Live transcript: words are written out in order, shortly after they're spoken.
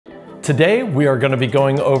Today we are going to be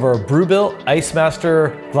going over Brewbilt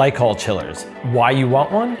IceMaster Glycol chillers, why you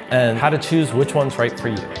want one, and how to choose which one's right for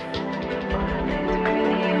you.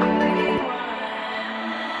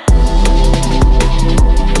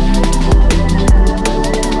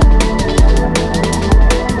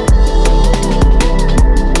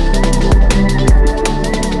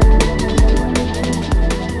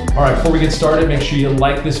 All right, before we get started, make sure you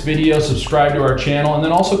like this video, subscribe to our channel, and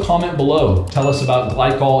then also comment below. Tell us about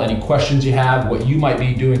Glycol, any questions you have, what you might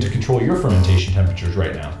be doing to control your fermentation temperatures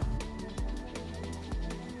right now.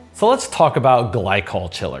 So let's talk about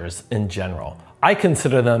Glycol chillers in general. I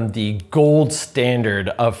consider them the gold standard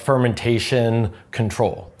of fermentation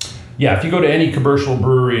control. Yeah, if you go to any commercial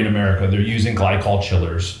brewery in America, they're using Glycol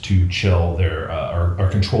chillers to chill their or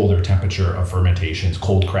control their temperature of fermentations,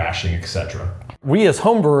 cold crashing, etc. We as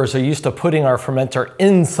homebrewers are used to putting our fermenter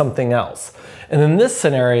in something else. And in this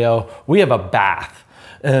scenario, we have a bath.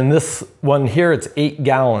 And this one here, it's 8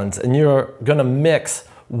 gallons, and you're gonna mix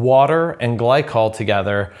water and glycol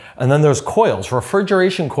together. And then there's coils,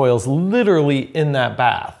 refrigeration coils, literally in that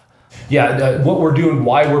bath. Yeah, what we're doing,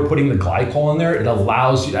 why we're putting the glycol in there, it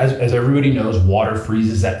allows you, as everybody knows, water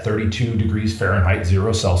freezes at 32 degrees Fahrenheit,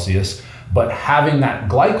 0 Celsius. But having that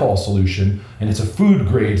glycol solution, and it's a food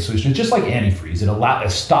grade solution, it's just like antifreeze. It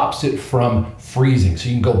stops it from freezing. So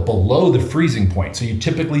you can go below the freezing point. So you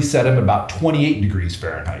typically set them about 28 degrees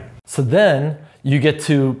Fahrenheit. So then you get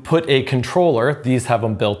to put a controller, these have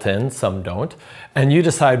them built in, some don't, and you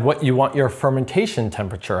decide what you want your fermentation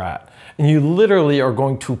temperature at. And you literally are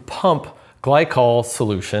going to pump glycol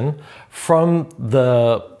solution from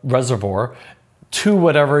the reservoir to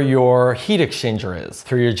whatever your heat exchanger is,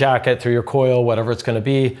 through your jacket, through your coil, whatever it's gonna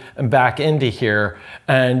be, and back into here.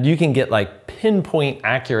 And you can get like pinpoint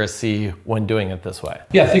accuracy when doing it this way.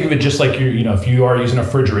 Yeah, think of it just like if you are using a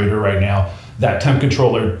refrigerator right now, that temp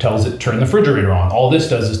controller tells it turn the refrigerator on. All this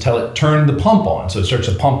does is tell it turn the pump on. So it starts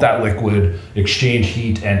to pump that liquid, exchange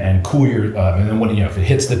heat, and cool your, and then when if it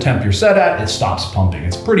hits the temp you're set at, it stops pumping.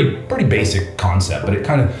 It's pretty basic concept, but it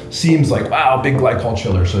kind of seems like, wow, big glycol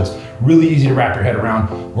chiller. So it's really easy to wrap your head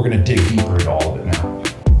around. We're gonna dig deeper into all of it now.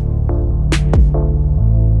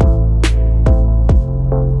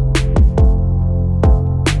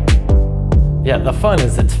 Yeah, the fun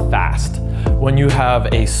is it's fast. When you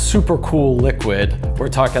have a super cool liquid, we're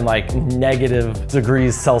talking like negative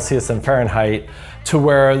degrees Celsius and Fahrenheit, to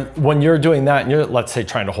where when you're doing that and you're, let's say,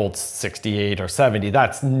 trying to hold 68 or 70,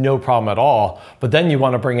 that's no problem at all. But then you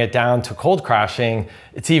want to bring it down to cold crashing,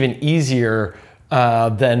 it's even easier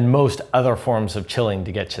than most other forms of chilling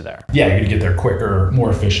to get you there. Yeah, you're gonna get there quicker,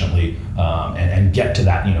 more efficiently, and get to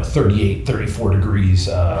that 38, 34 degrees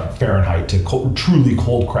Fahrenheit to truly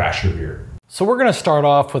cold crash your beer. So we're gonna start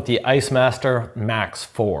off with the IceMaster Max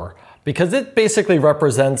 4 because it basically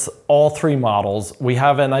represents all 3 models. We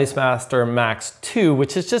have an IceMaster Max 2,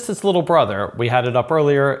 which is just its little brother. We had it up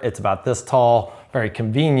earlier, it's about this tall, very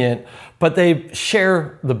convenient, but they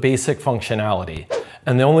share the basic functionality.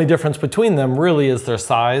 And the only difference between them really is their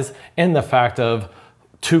size and the fact of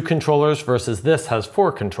 2 controllers versus this has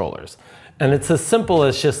 4 controllers. And it's as simple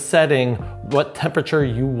as just setting what temperature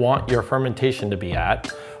you want your fermentation to be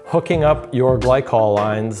at, hooking up your glycol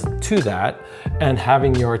lines to that, and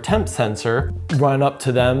having your temp sensor run up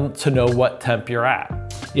to them to know what temp you're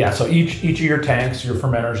at. Yeah, so each of your tanks, your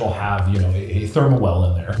fermenters will have a thermal well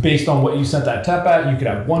in there. Based on what you set that temp at, you could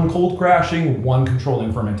have 1 cold crashing, 1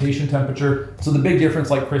 controlling fermentation temperature. So the big difference,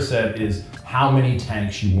 like Chris said, is how many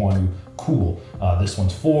tanks you want to cool. This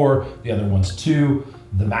one's 4, the other one's 2.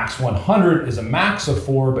 The Max 100 is a max of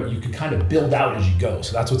 4, but you can kind of build out as you go.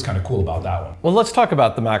 So that's what's kind of cool about that one. Well, let's talk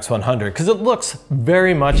about the Max 100 because it looks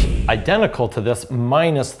very much identical to this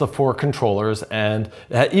minus the 4 controllers, and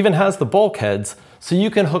it even has the bulkheads. So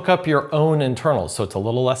you can hook up your own internals. So it's a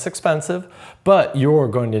little less expensive, but you're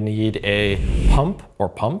going to need a pump or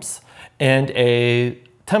pumps and a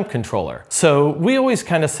temp controller. So we always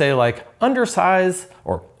kind of say like undersize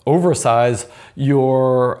or oversize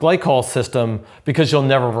your glycol system because you'll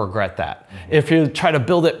never regret that. If you try to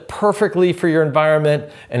build it perfectly for your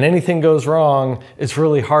environment and anything goes wrong, it's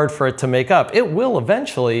really hard for it to make up. It will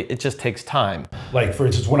eventually, it just takes time. Like for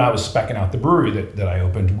instance, when I was speccing out the brewery that I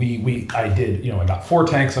opened, I got 4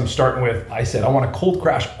 tanks I'm starting with. I said, I want to cold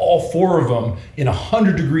crash all 4 of them in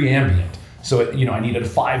 100-degree ambient. So I needed a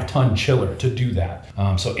 5-ton chiller to do that.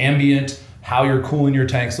 So ambient, how you're cooling your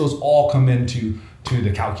tanks, those all come into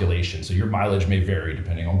the calculation. So your mileage may vary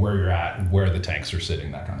depending on where you're at and where the tanks are sitting,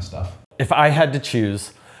 that kind of stuff. If I had to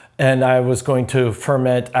choose and I was going to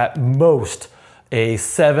ferment at most a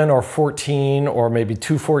 7 or 14 or maybe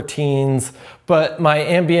 2 14s, but my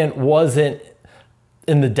ambient wasn't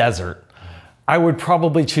in the desert, I would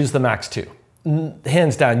probably choose the Max 2.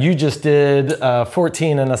 Hands down. You just did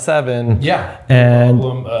 14 and a 7. Yeah, and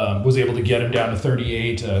no problem. Was able to get him down to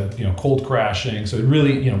 38. You know, cold crashing. So it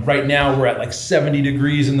really, you know, right now we're at like 70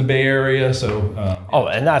 degrees in the Bay Area. So oh,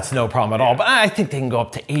 and that's no problem at all. But I think they can go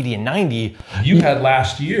up to 80 and 90. You had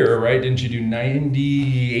last year, right? Didn't you do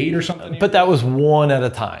 98 or something? But that was one at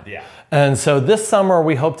a time. Yeah. And so this summer,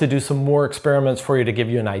 we hope to do some more experiments for you to give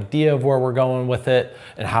you an idea of where we're going with it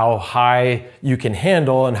and how high you can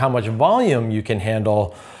handle and how much volume you can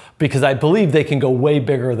handle, because I believe they can go way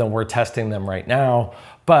bigger than we're testing them right now.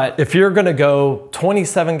 But if you're gonna go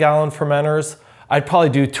 27-gallon fermenters, I'd probably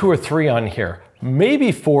do 2 or 3 on here.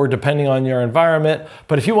 Maybe 4 depending on your environment,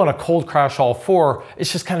 but if you want to cold crash all 4,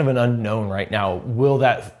 it's just kind of an unknown right now. Will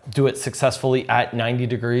that do it successfully at 90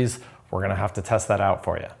 degrees? We're gonna have to test that out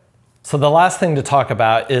for you. So the last thing to talk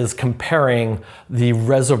about is comparing the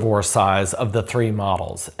reservoir size of the 3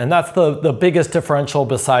 models. And that's the biggest differential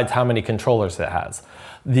besides how many controllers it has.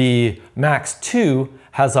 The Max 2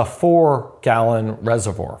 has a 4-gallon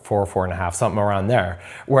reservoir, 4.5, something around there.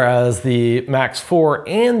 Whereas the Max 4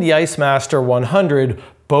 and the IceMaster 100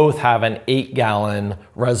 both have an 8-gallon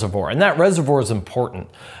reservoir. And that reservoir is important.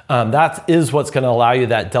 That is what's gonna allow you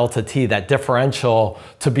that delta T, that differential,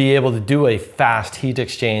 to be able to do a fast heat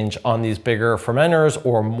exchange on these bigger fermenters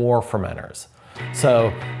or more fermenters.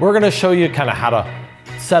 So we're gonna show you kind of how to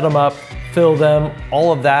set them up, fill them,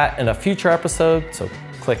 all of that in a future episode. So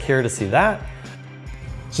click here to see that.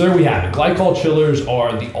 So there we have it. Glycol chillers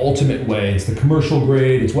are the ultimate way. It's the commercial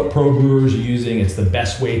grade. It's what pro brewers are using. It's the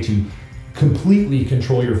best way to completely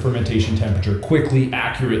control your fermentation temperature quickly,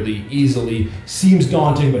 accurately, easily. Seems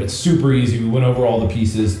daunting, but it's super easy. We went over all the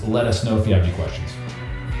pieces. Let us know if you have any questions.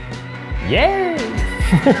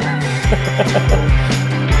 Yay!